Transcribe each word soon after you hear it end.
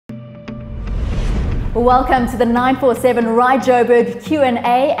Welcome to the 947 Ride Joburg Q&A,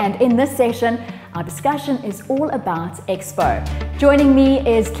 and in this session, our discussion is all about Expo. Joining me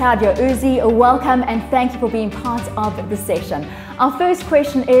is Claudia Uzi. Welcome and thank you for being part of the session. Our first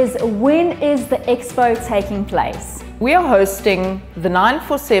question is, when is the Expo taking place? We are hosting the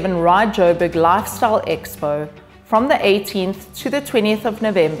 947 Ride Joburg Lifestyle Expo from the 18th to the 20th of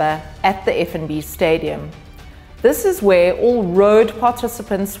November at the F&B Stadium. This is where all road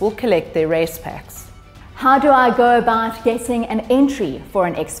participants will collect their race packs. How do I go about getting an entry for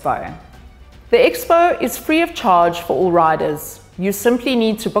an Expo? The Expo is free of charge for all riders. You simply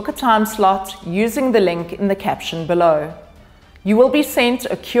need to book a time slot using the link in the caption below. You will be sent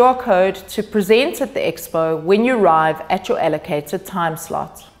a QR code to present at the Expo when you arrive at your allocated time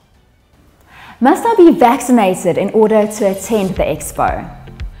slot. Must I be vaccinated in order to attend the Expo?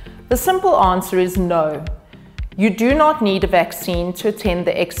 The simple answer is no. You do not need a vaccine to attend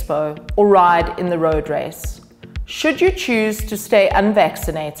the Expo or ride in the road race. Should you choose to stay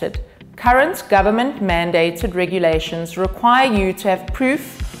unvaccinated, current government-mandated regulations require you to have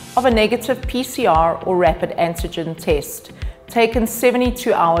proof of a negative PCR or rapid antigen test taken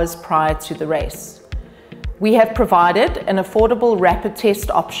 72 hours prior to the race. We have provided an affordable rapid test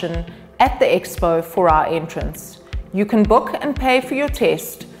option at the Expo for our entrants. You can book and pay for your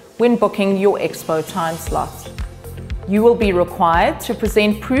test when booking your Expo time slot. You will be required to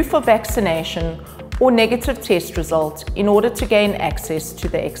present proof of vaccination or negative test result in order to gain access to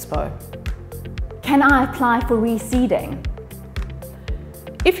the Expo. Can I apply for reseeding?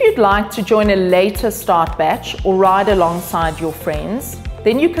 If you'd like to join a later start batch or ride alongside your friends,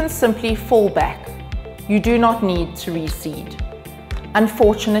 then you can simply fall back. You do not need to reseed.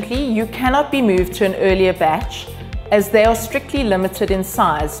 Unfortunately, you cannot be moved to an earlier batch as they are strictly limited in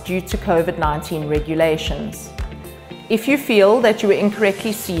size due to COVID-19 regulations. If you feel that you were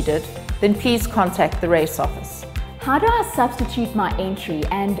incorrectly seeded, then please contact the race office. How do I substitute my entry,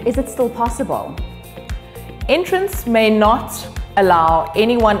 and is it still possible? Entrants may not allow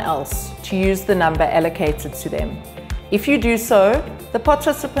anyone else to use the number allocated to them. If you do so, the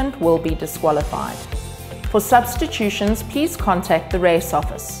participant will be disqualified. For substitutions, please contact the race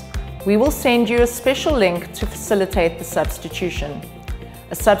office. We will send you a special link to facilitate the substitution.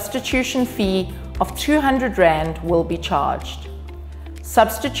 A substitution fee of 200 Rand will be charged.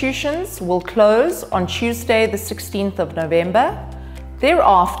 Substitutions will close on Tuesday the 16th of November.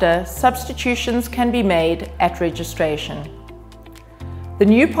 Thereafter, substitutions can be made at registration. The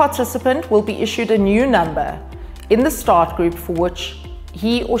new participant will be issued a new number in the start group for which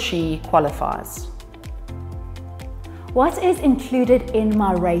he or she qualifies. What is included in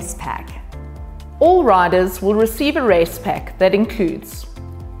my race pack? All riders will receive a race pack that includes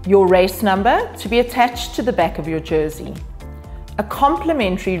your race number to be attached to the back of your jersey, a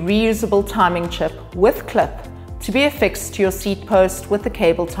complimentary reusable timing chip with clip to be affixed to your seat post with the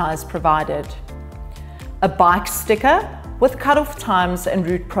cable ties provided, a bike sticker with cut-off times and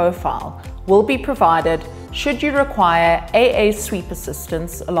route profile will be provided should you require AA sweep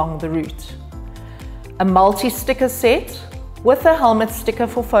assistance along the route, a multi-sticker set with a helmet sticker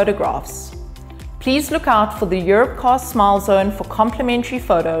for photographs. Please look out for the Europcar Smile Zone for complimentary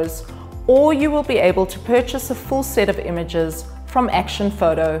photos, or you will be able to purchase a full set of images from Action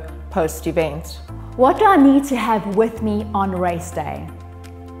Photo post-event. What do I need to have with me on race day?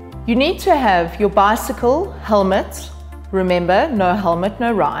 You need to have your bicycle, helmet, remember no helmet,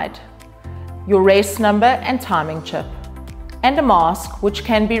 no ride, your race number and timing chip, and a mask which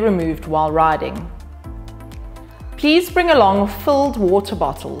can be removed while riding. Please bring along filled water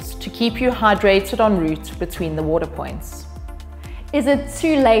bottles to keep you hydrated en route between the water points. Is it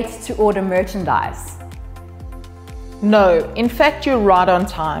too late to order merchandise? No, in fact you're right on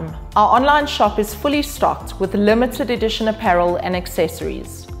time. Our online shop is fully stocked with limited edition apparel and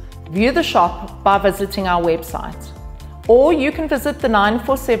accessories. View the shop by visiting our website, or you can visit the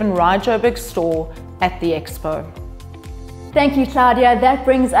 947 Ride Joburg store at the Expo. Thank you, Claudia. That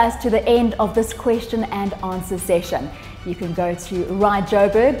brings us to the end of this question and answer session. You can go to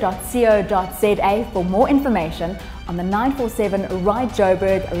ridejoburg.co.za for more information on the 947 Ride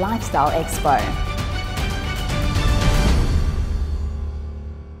Joburg Lifestyle Expo.